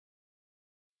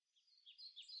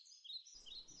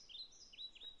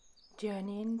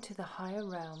journeying to the higher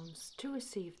realms to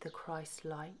receive the Christ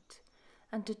light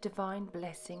and a divine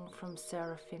blessing from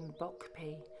Seraphim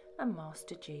Bhokpi and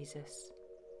Master Jesus.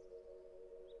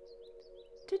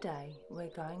 Today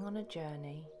we're going on a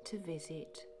journey to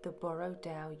visit the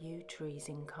Borrowdale Yew Trees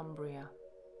in Cumbria.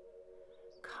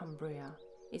 Cumbria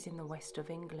is in the west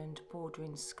of England,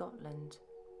 bordering Scotland.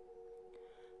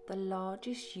 The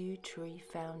largest yew tree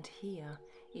found here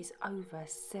is over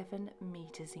 7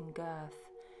 metres in girth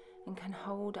and can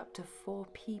hold up to 4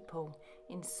 people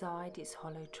inside its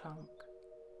hollow trunk.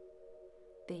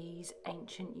 These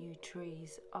ancient yew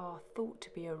trees are thought to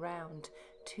be around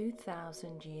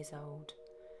 2,000 years old,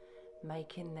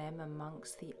 making them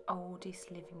amongst the oldest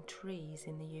living trees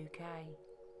in the UK.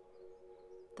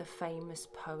 The famous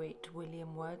poet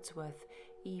William Wordsworth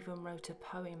even wrote a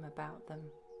poem about them.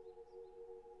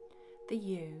 The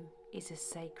yew is a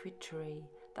sacred tree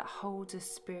that holds a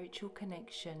spiritual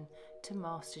connection to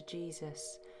Master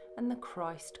Jesus and the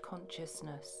Christ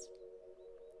consciousness.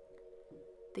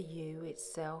 The yew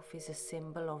itself is a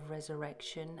symbol of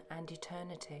resurrection and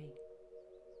eternity.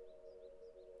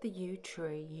 The yew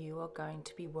tree you are going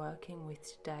to be working with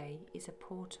today is a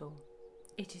portal.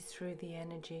 It is through the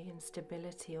energy and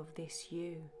stability of this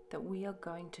yew that we are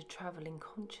going to travel in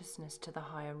consciousness to the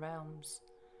higher realms.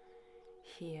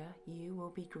 Here you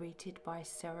will be greeted by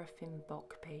Seraphim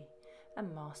Bhokpi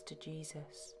and Master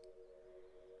Jesus.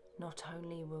 Not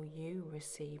only will you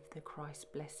receive the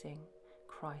Christ blessing,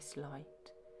 Christ light,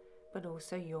 but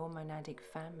also your monadic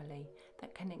family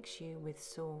that connects you with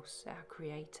Source, our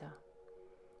Creator.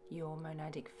 Your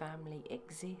monadic family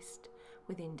exists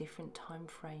within different time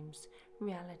frames,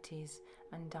 realities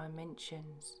and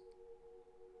dimensions.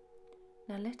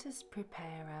 Now let us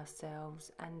prepare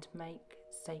ourselves and make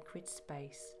sacred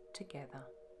space together.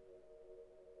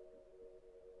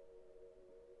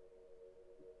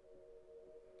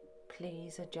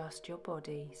 Please adjust your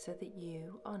body so that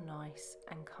you are nice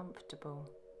and comfortable.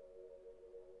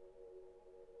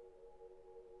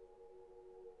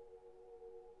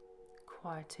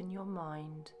 Quieten your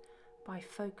mind by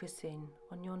focusing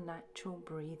on your natural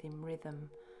breathing rhythm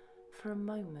for a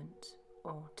moment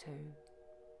or two.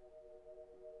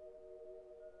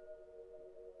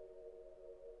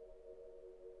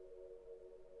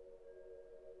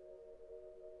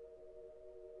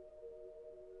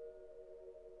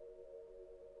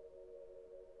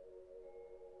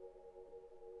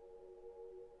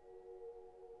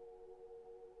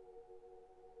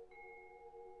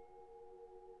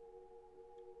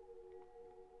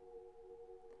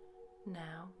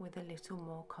 Now, with a little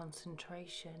more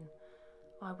concentration,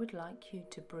 I would like you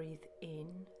to breathe in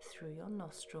through your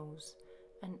nostrils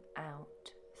and out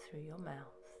through your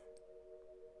mouth.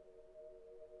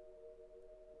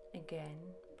 Again,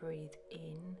 breathe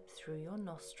in through your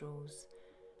nostrils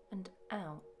and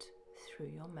out through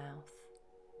your mouth.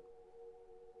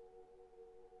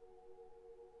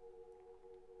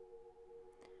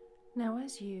 Now,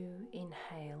 as you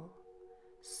inhale,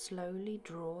 slowly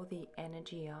draw the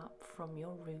energy up from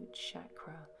your root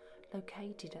chakra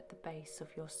located at the base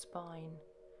of your spine.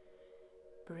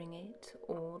 Bring it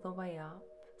all the way up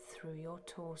through your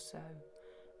torso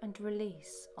and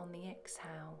release on the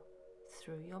exhale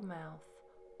through your mouth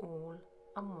all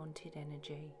unwanted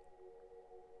energy.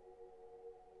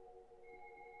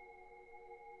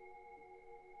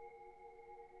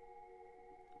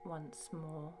 Once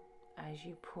more, as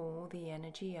you pull the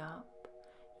energy up,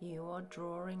 you are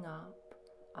drawing up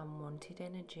unwanted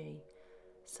energy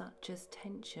such as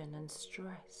tension and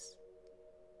stress.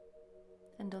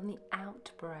 And on the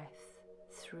out breath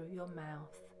through your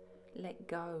mouth, let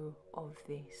go of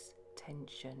this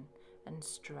tension and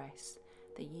stress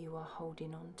that you are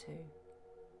holding on to.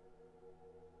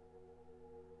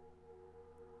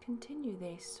 Continue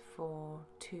this for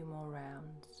 2 more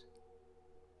rounds.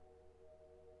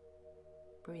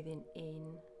 Breathing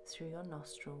in through your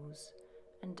nostrils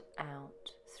and out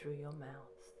through your mouth.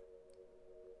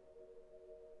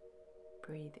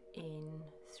 Breathe in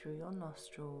through your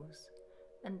nostrils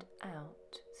and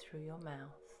out through your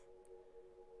mouth.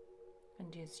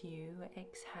 And as you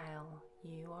exhale,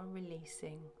 you are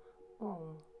releasing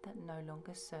all that no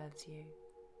longer serves you.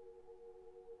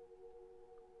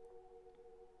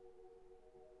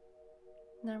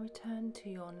 Now return to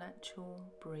your natural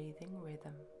breathing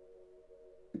rhythm.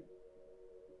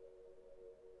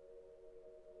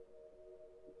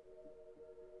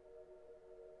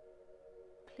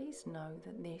 Please know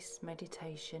that this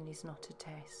meditation is not a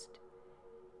test.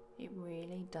 It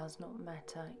really does not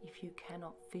matter if you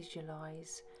cannot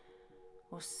visualize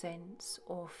or sense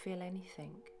or feel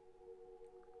anything.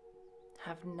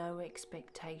 Have no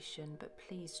expectation, but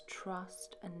please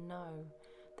trust and know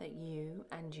that you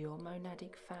and your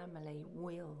monadic family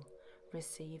will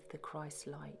receive the Christ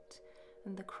light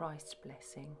and the Christ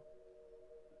blessing.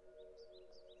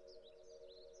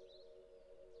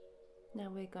 Now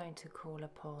we're going to call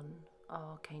upon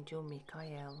Archangel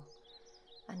Michael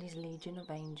and his legion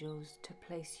of angels to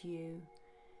place you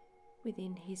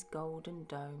within his golden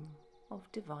dome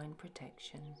of divine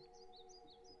protection.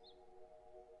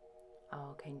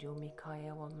 Archangel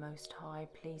Michael on Most High,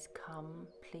 please come,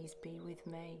 please be with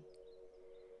me.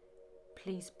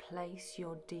 Please place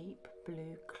your deep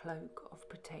blue cloak of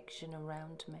protection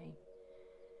around me.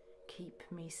 Keep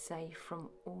me safe from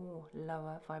all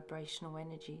lower vibrational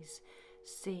energies,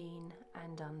 seen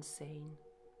and unseen.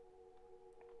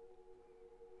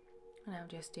 Now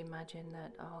just imagine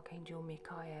that Archangel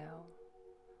Michael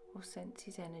will sense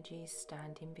his energies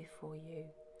standing before you,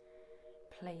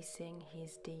 placing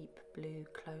his deep blue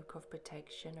cloak of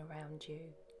protection around you,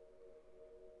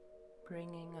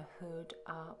 bringing a hood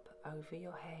up over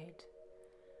your head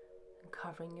and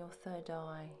covering your third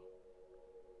eye.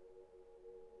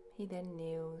 He then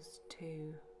kneels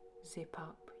to zip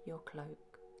up your cloak.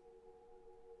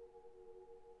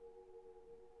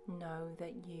 Know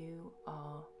that you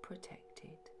are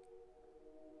protected.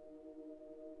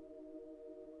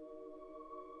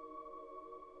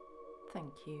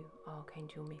 Thank you,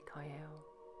 Archangel Michael.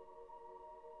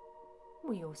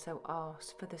 We also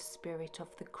ask for the spirit of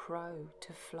the crow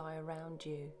to fly around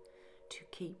you, to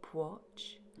keep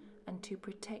watch and to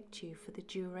protect you for the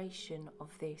duration of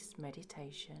this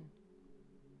meditation.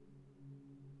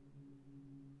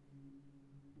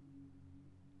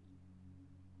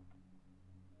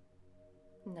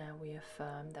 Now we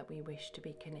affirm that we wish to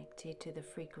be connected to the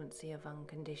frequency of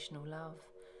unconditional love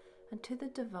and to the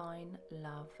divine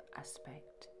love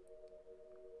aspect.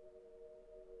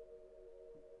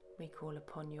 We call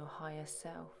upon your higher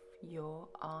self, your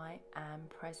I Am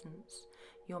presence,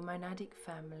 your monadic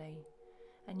family,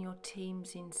 and your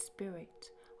teams in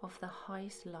spirit of the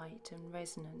highest light and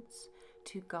resonance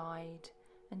to guide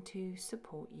and to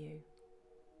support you.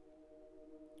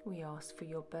 We ask for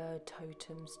your bird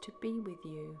totems to be with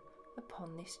you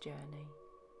upon this journey.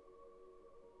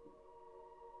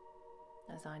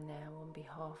 As I now, on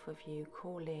behalf of you,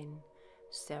 call in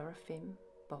Seraphim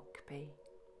Bhokpi.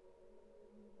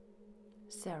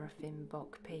 Seraphim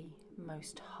Bhokpi,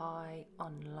 Most High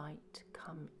on light,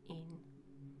 come in.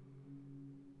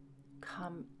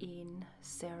 Come in,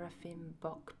 Seraphim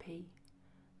Bhokpi,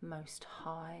 Most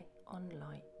High on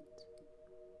light.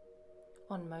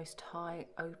 On Most High,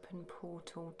 open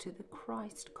portal to the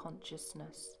Christ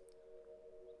consciousness.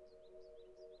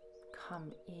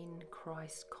 Come in,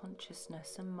 Christ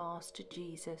consciousness and Master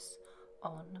Jesus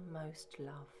on most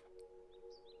love.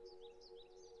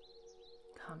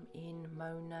 Come in,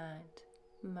 monad,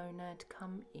 monad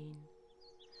come in.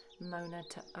 Monad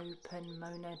to open,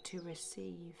 monad to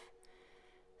receive.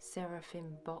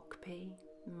 Seraphim Bhokpi,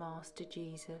 Master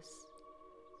Jesus,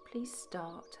 please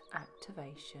start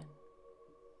activation.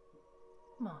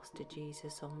 Master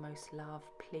Jesus on most love,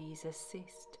 please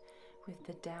assist with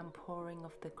the downpouring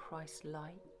of the Christ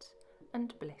light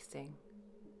and blessing.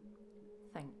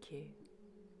 Thank you.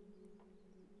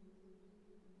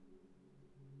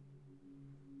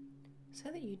 So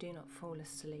that you do not fall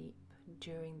asleep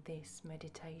during this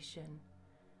meditation,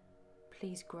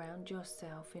 please ground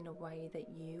yourself in a way that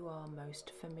you are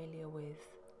most familiar with.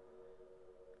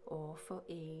 Or for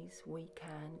ease, we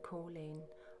can call in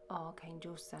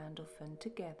Archangel Sandalphon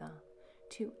together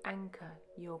to anchor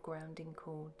your grounding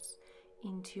cords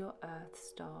into your Earth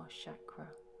Star chakra,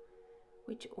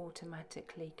 which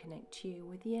automatically connect you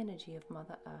with the energy of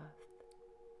Mother Earth.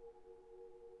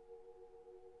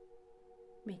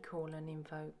 We call and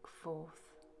invoke forth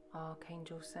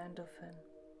Archangel Sandalphon.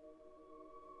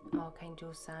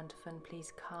 Archangel Sandalphon,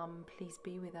 please come, please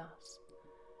be with us.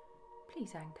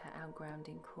 Please anchor our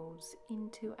grounding cords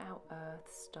into our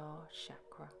Earth Star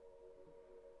chakra.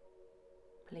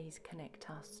 Please connect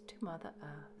us to Mother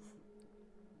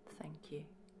Earth. Thank you.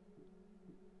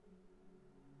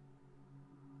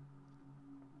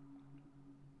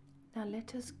 Now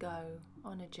let us go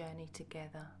on a journey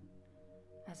together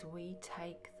as we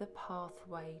take the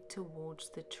pathway towards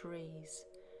the trees.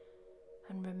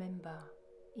 And remember,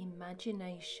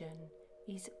 imagination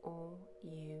is all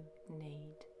you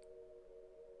need.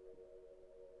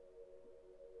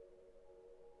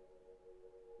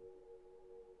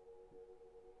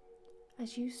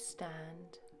 As you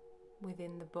stand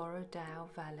within the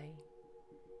Borrowdale Valley,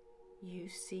 you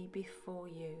see before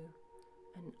you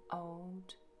an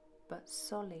old but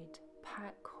solid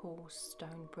pack horse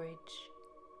stone bridge.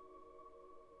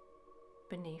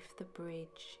 Beneath the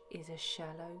bridge is a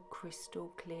shallow,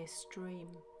 crystal clear stream,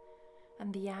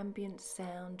 and the ambient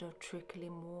sound of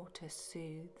trickling water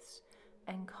soothes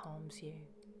and calms you.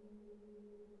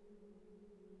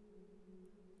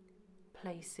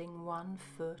 Placing one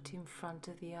foot in front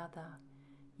of the other,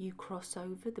 you cross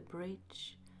over the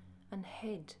bridge and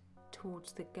head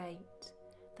towards the gate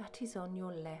that is on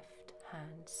your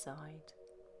left-hand side.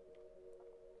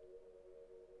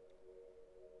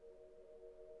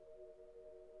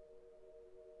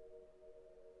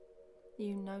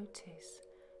 You notice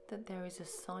that there is a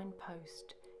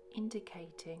signpost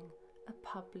indicating a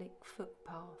public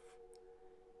footpath,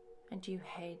 and you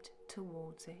head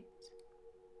towards it.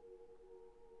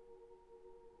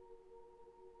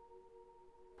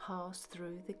 Pass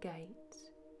through the gate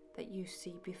that you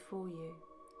see before you,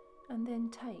 and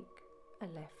then take a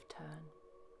left turn.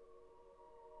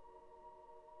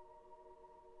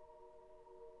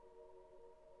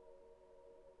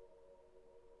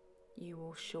 You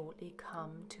will shortly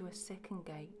come to a second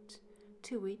gate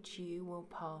to which you will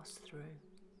pass through.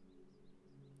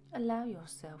 Allow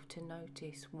yourself to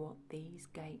notice what these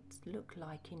gates look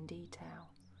like in detail.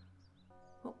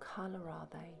 What colour are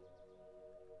they?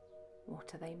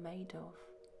 What are they made of?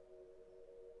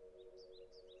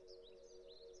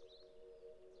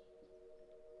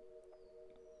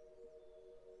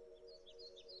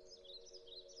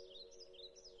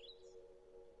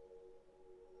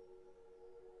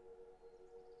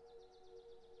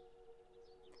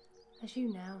 As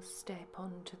you now step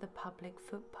onto the public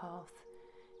footpath,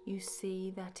 you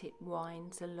see that it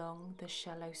winds along the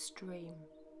shallow stream.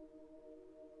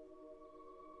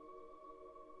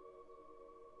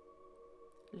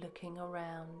 Looking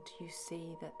around, you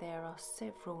see that there are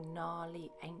several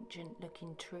gnarly,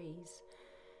 ancient-looking trees,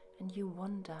 and you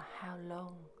wonder how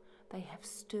long they have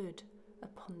stood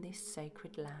upon this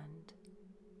sacred land.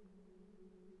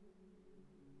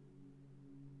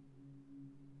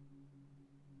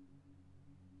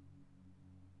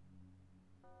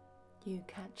 You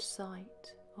catch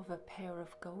sight of a pair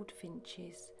of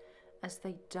goldfinches as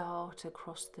they dart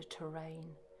across the terrain,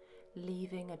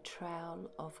 leaving a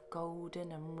trail of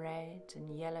golden and red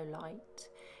and yellow light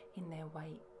in their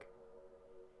wake.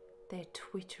 Their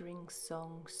twittering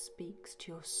song speaks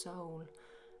to your soul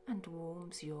and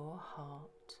warms your heart.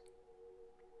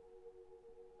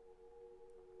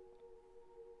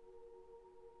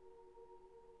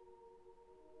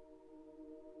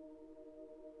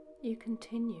 You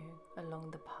continue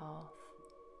along the path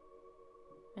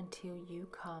until you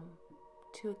come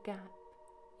to a gap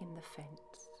in the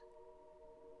fence.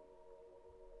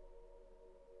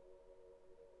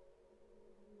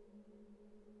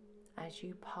 As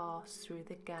you pass through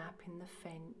the gap in the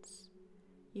fence,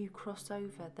 you cross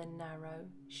over the narrow,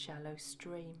 shallow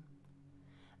stream,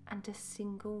 and a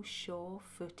single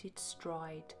sure-footed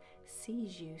stride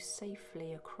sees you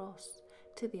safely across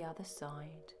to the other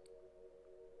side.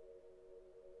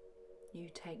 You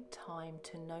take time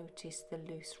to notice the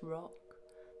loose rock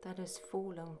that has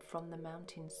fallen from the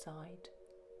mountainside,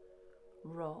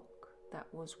 rock that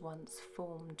was once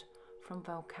formed from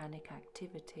volcanic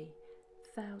activity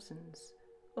thousands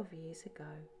of years ago.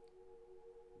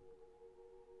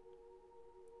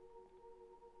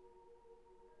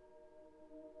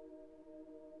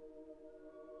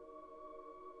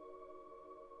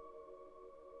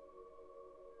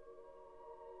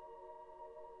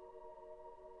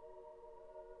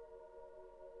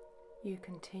 You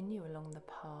continue along the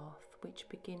path, which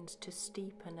begins to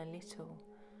steepen a little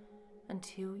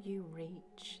until you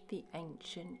reach the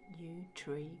ancient Yew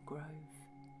Tree grove.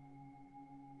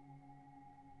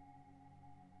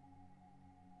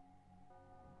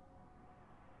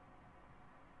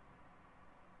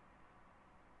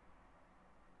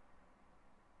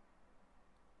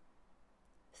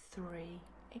 Three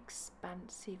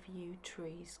expansive yew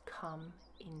trees come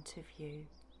into view.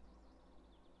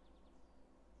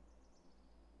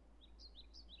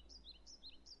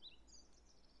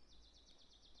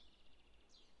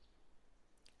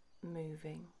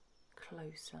 Moving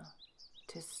closer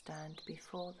to stand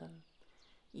before them,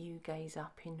 you gaze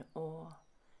up in awe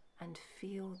and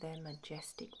feel their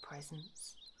majestic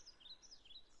presence.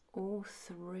 All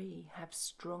three have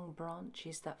strong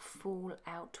branches that fall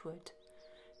outward,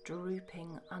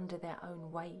 drooping under their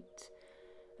own weight,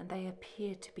 and they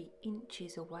appear to be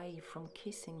inches away from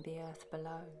kissing the earth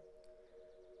below.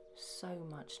 So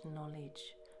much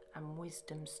knowledge and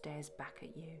wisdom stares back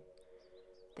at you.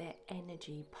 Their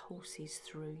energy pulses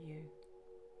through you.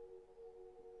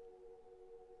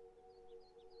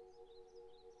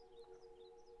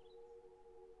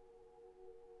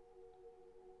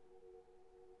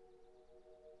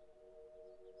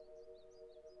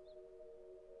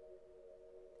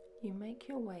 You make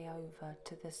your way over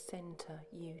to the centre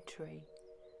yew tree,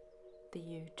 the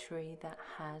yew tree that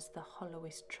has the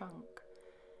hollowest trunk,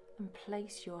 and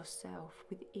place yourself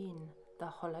within the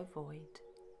hollow void.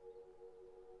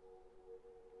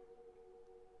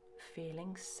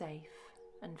 Feeling safe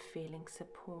and feeling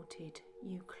supported,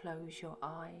 you close your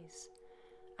eyes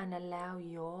and allow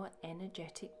your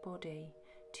energetic body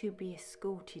to be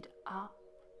escorted up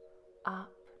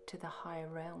to the higher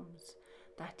realms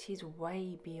that is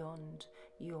way beyond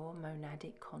your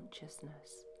monadic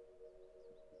consciousness.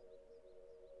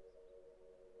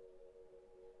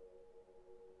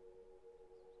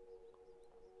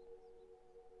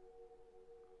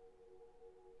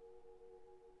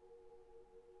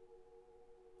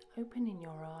 Opening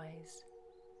your eyes,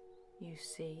 you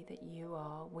see that you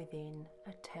are within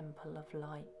a temple of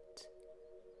light.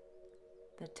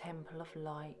 The temple of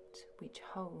light which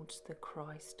holds the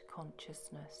Christ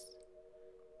consciousness.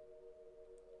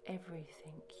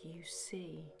 Everything you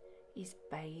see is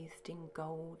bathed in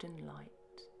golden light.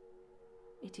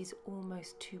 It is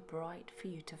almost too bright for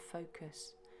you to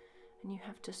focus, and you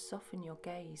have to soften your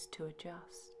gaze to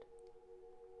adjust.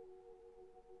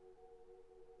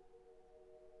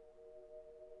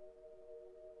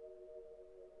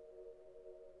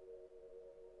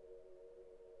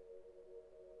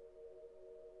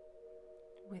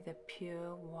 With a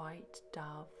pure white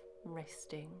dove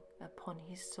resting upon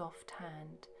his soft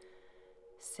hand,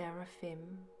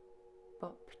 Seraphim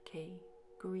Bhokpi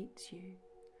greets you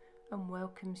and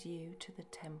welcomes you to the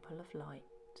Temple of Light.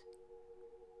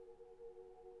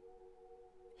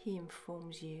 He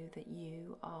informs you that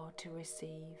you are to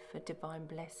receive a divine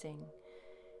blessing,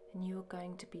 and you are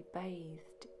going to be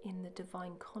bathed in the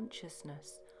divine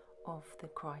consciousness of the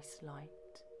Christ light,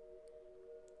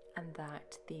 and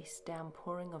that this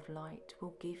downpouring of light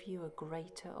will give you a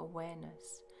greater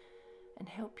awareness and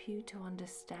help you to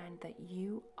understand that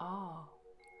you are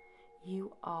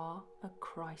a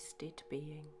Christed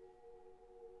being.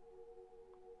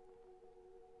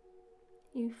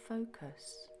 You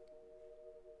focus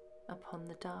upon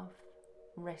the dove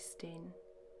resting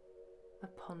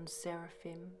upon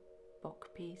Seraphim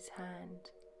Bhokpi's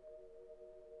hand.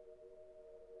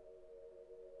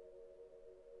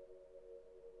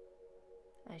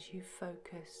 As you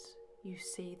focus, you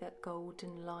see that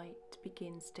golden light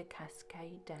begins to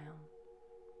cascade down,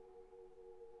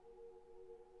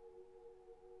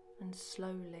 and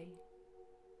slowly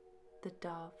the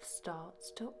dove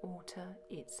starts to alter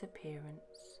its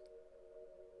appearance.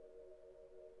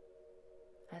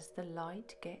 As the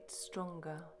light gets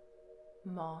stronger,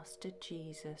 Master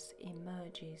Jesus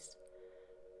emerges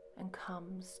and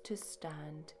comes to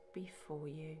stand before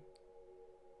you.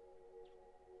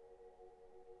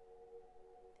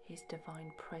 His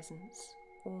divine presence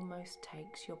almost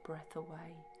takes your breath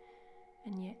away,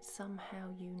 and yet somehow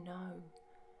you know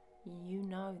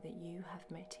that you have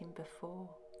met him before.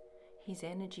 His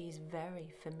energy is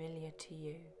very familiar to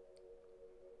you.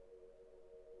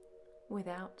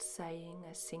 Without saying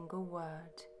a single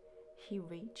word, he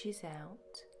reaches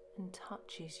out and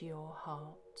touches your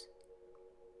heart.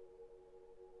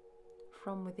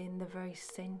 From within the very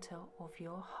center of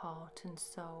your heart and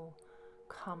soul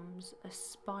comes a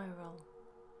spiral,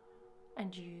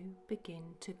 and you begin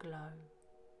to glow.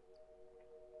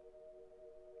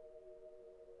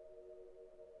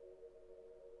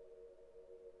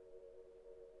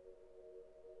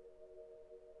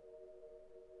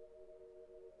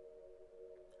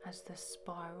 As the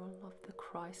spiral of the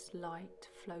Christ light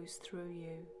flows through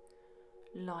you,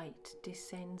 light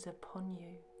descends upon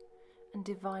you, and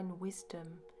divine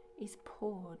wisdom is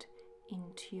poured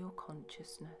into your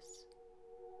consciousness.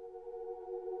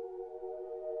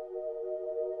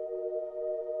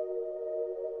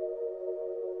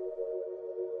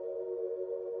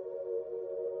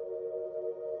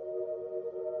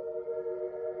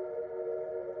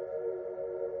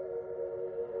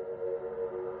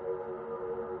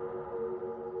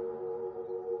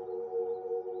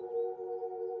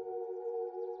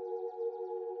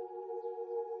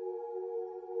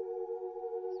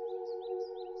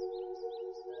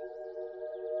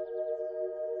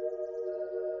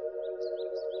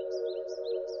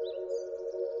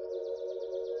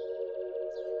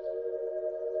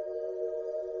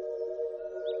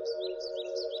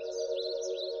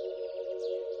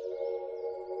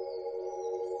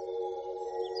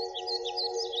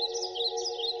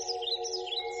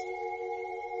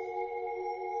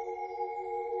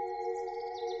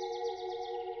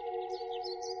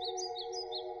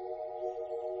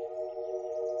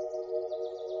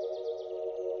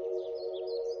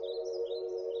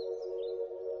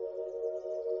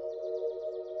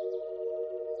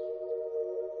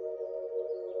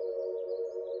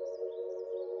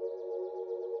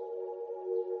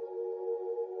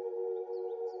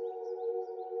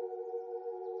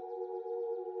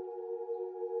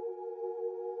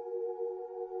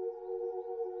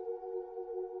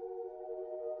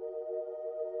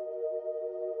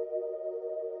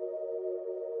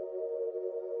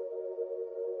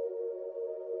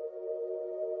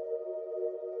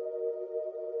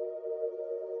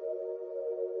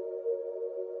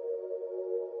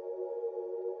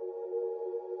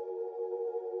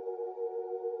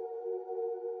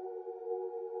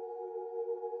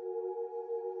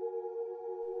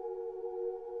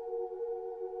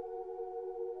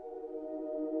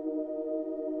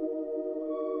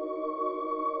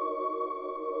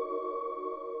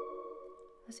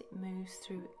 As it moves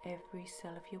through every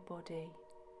cell of your body,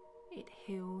 it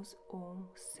heals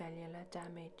all cellular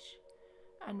damage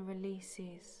and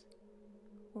releases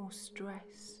all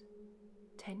stress,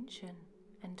 tension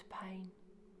and pain.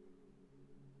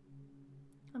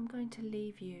 I'm going to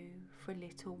leave you for a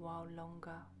little while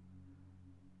longer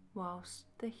whilst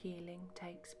the healing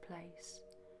takes place,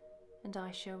 and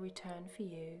I shall return for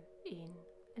you in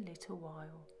a little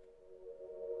while.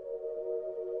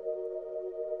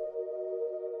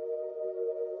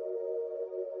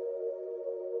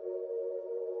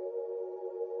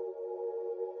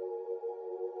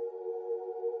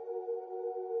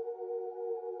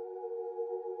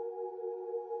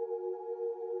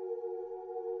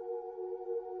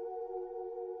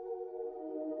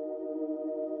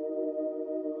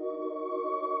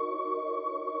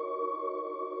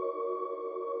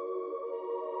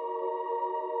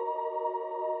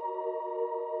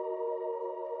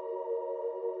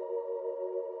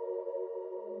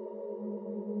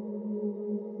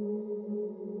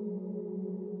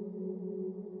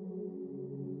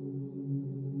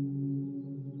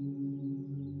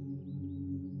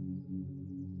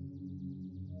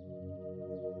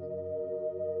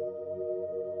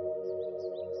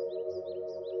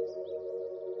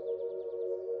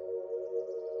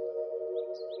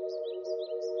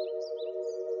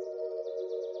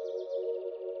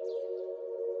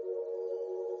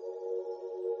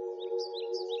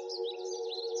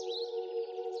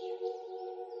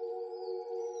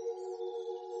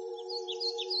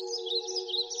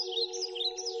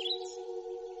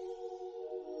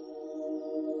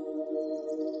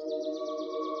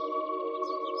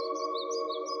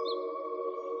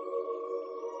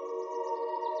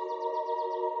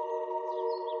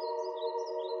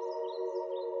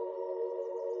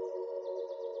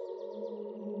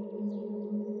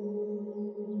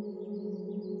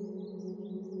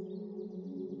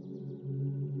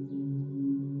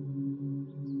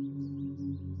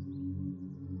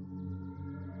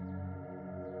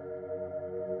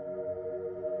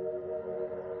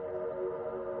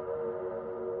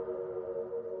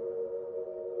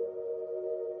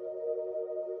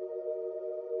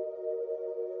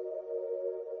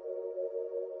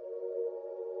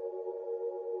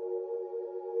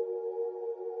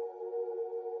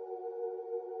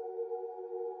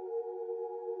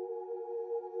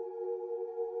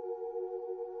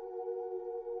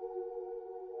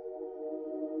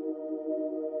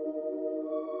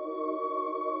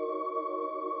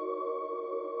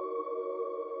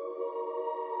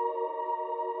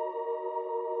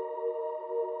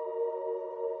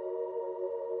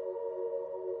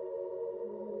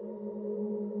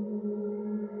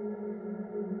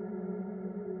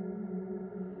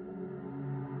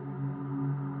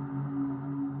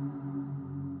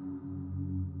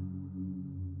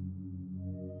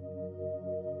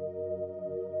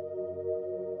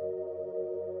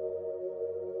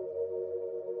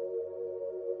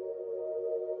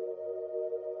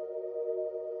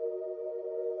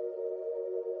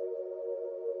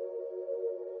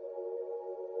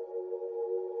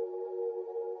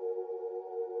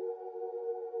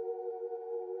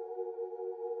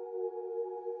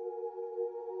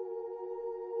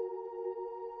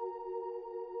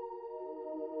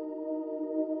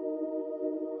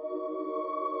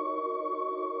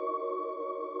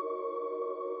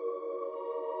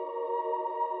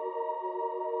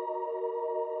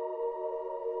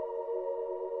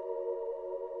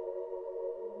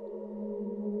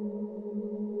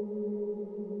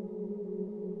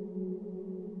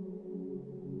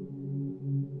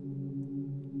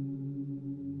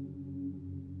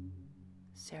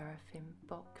 Seraphim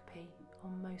Bhokpi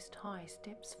on Most High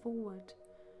steps forward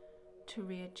to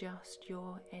readjust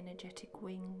your energetic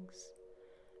wings,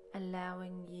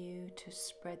 allowing you to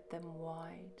spread them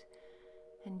wide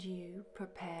and you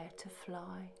prepare to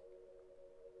fly.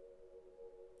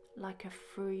 Like a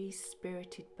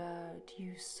free-spirited bird,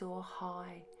 you soar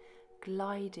high,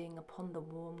 gliding upon the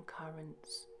warm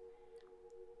currents.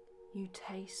 You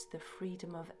taste the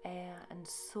freedom of air and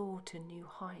soar to new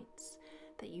heights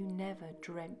that you never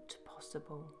dreamt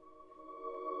possible.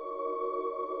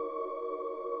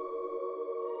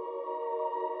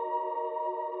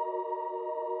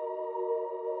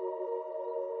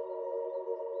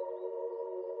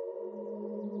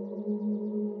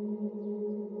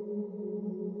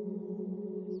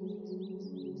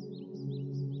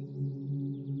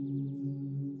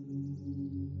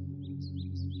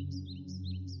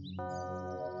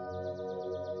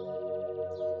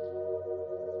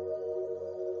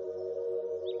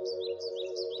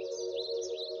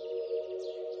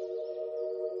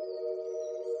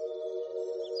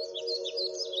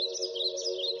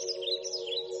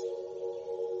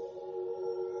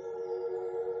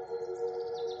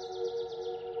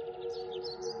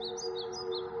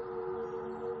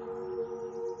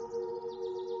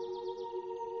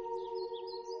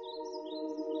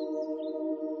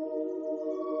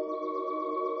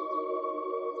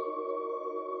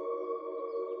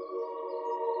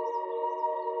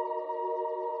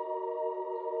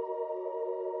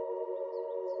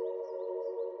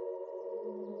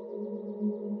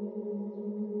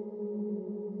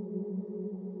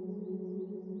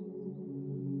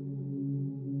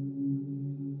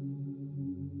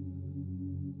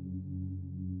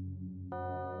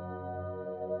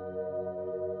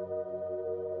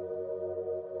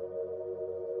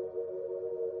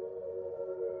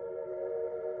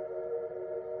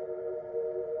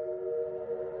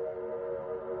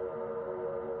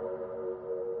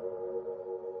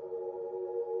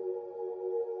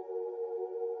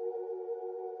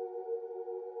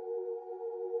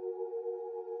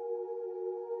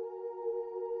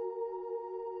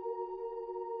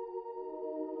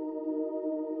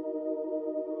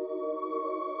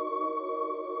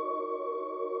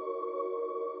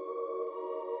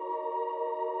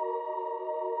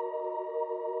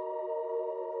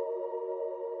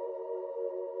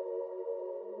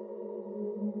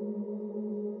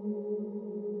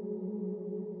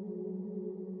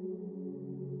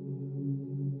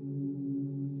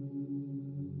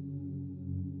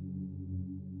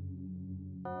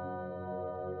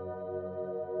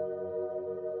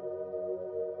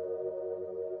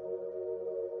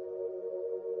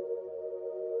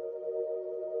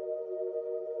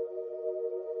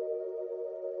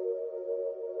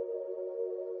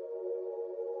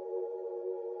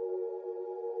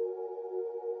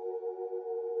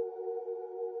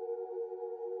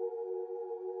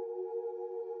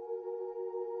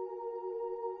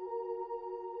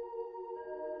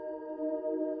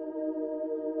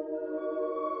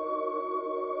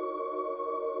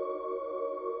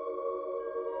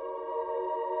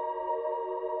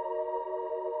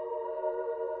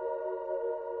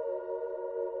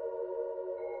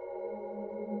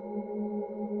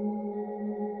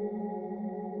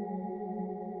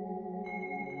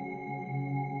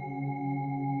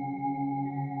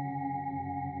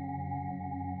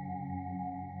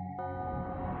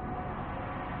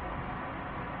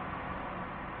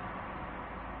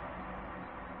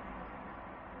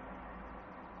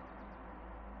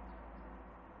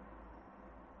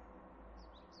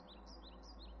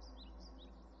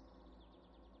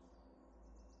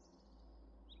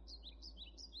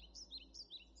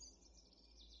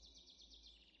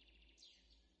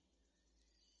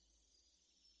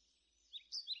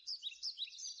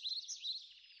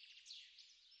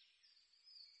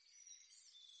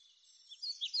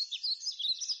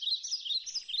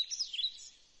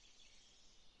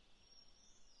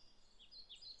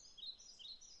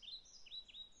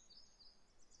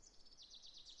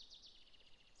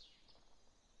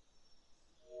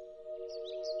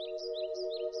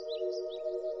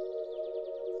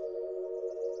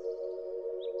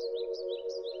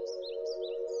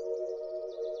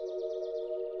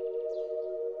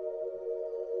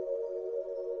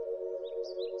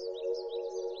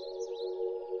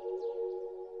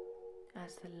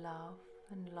 as the love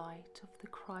and light of the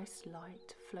Christ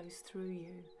light flows through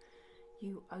you,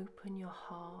 you open your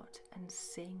heart and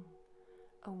sing,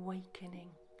 awakening.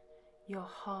 Your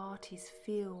heart is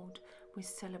filled with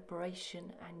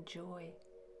celebration and joy.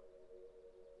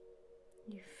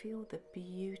 You feel the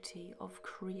beauty of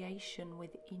creation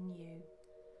within you.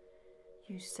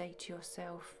 You say to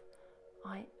yourself,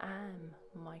 I am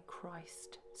my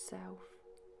Christ self.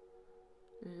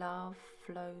 Love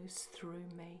flows through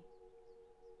me.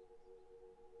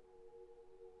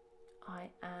 I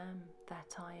am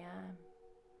that I am.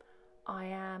 I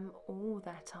am all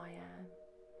that I am.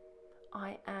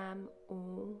 I am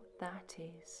all that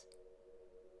is.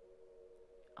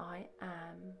 I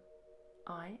am,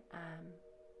 I am,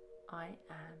 I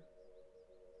am.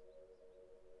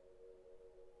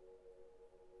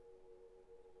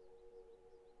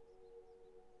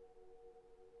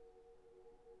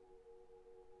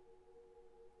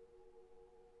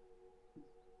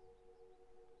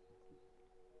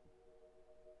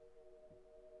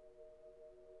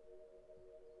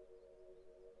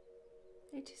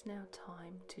 It is now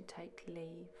time to take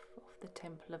leave of the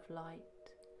Temple of Light,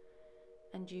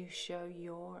 and you show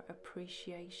your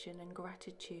appreciation and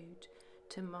gratitude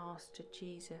to Master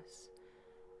Jesus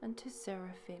and to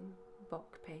Seraphim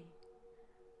Bhokpi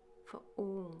for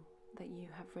all that you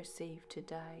have received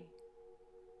today.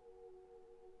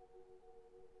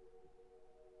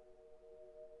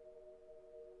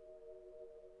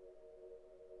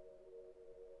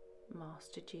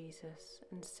 Master Jesus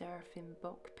and Seraphim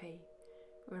Bhokpi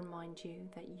remind you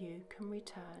that you can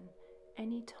return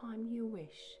any time you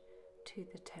wish to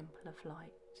the Temple of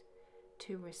Light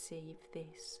to receive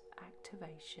this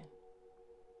activation.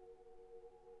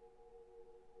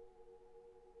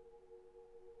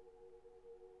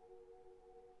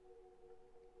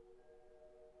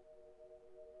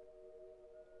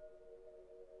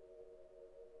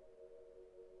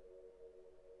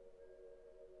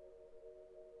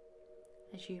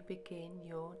 As you begin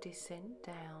your descent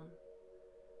down,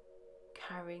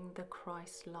 carrying the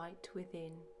Christ light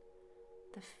within,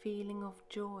 the feeling of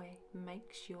joy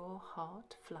makes your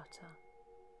heart flutter.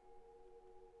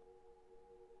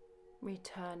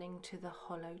 Returning to the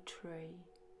hollow tree,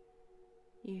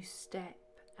 you step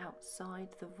outside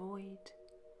the void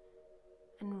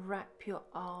and wrap your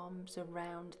arms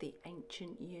around the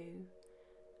ancient yew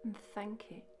and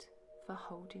thank it for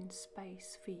holding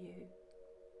space for you.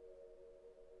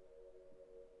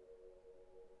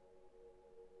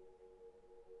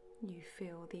 You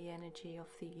feel the energy of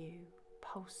the yew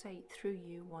pulsate through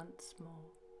you once more.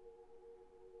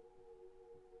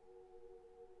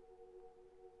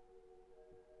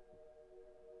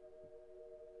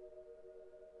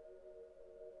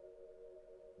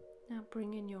 Now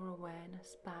bringing your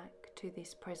awareness back to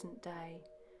this present day,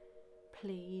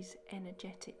 please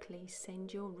energetically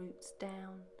send your roots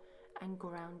down and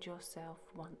ground yourself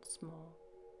once more.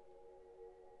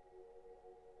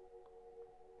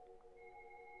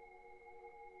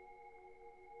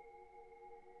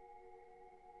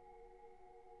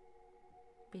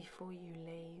 Before you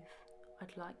leave,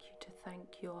 I'd like you to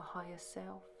thank your higher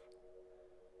self,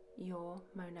 your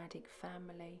monadic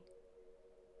family,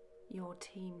 your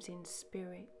teams in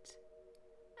spirit,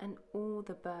 and all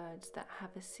the birds that have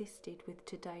assisted with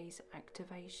today's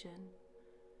activation.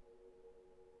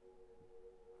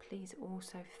 Please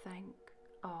also thank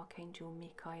Archangel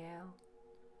Michael,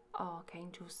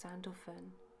 Archangel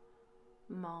Sandalphon,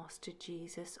 Master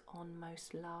Jesus on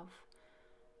most love,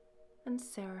 and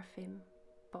Seraphim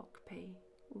Bhokpi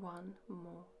one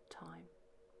more time.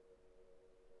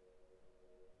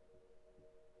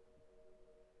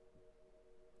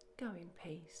 Go in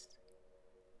peace,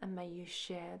 and may you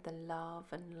share the love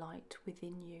and light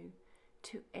within you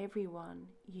to everyone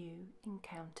you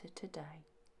encounter today.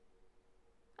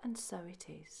 And so it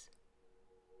is.